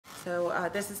So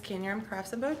this is Canyon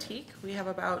Crafts and Boutique. We have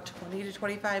about 20 to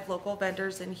 25 local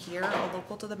vendors in here, all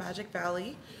local to the Magic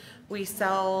Valley. We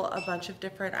sell a bunch of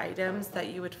different items that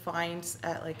you would find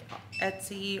at like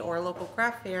Etsy or a local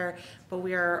craft fair, but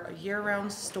we are a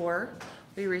year-round store.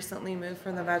 We recently moved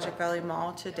from the Magic Valley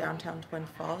Mall to downtown Twin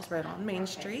Falls, right on Main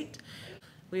Street.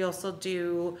 We also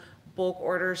do bulk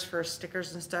orders for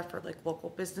stickers and stuff for like local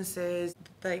businesses.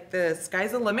 Like the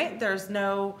sky's the limit. There's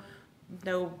no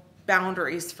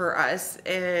boundaries for us,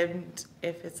 and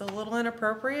if it's a little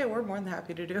inappropriate, we're more than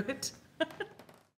happy to do it.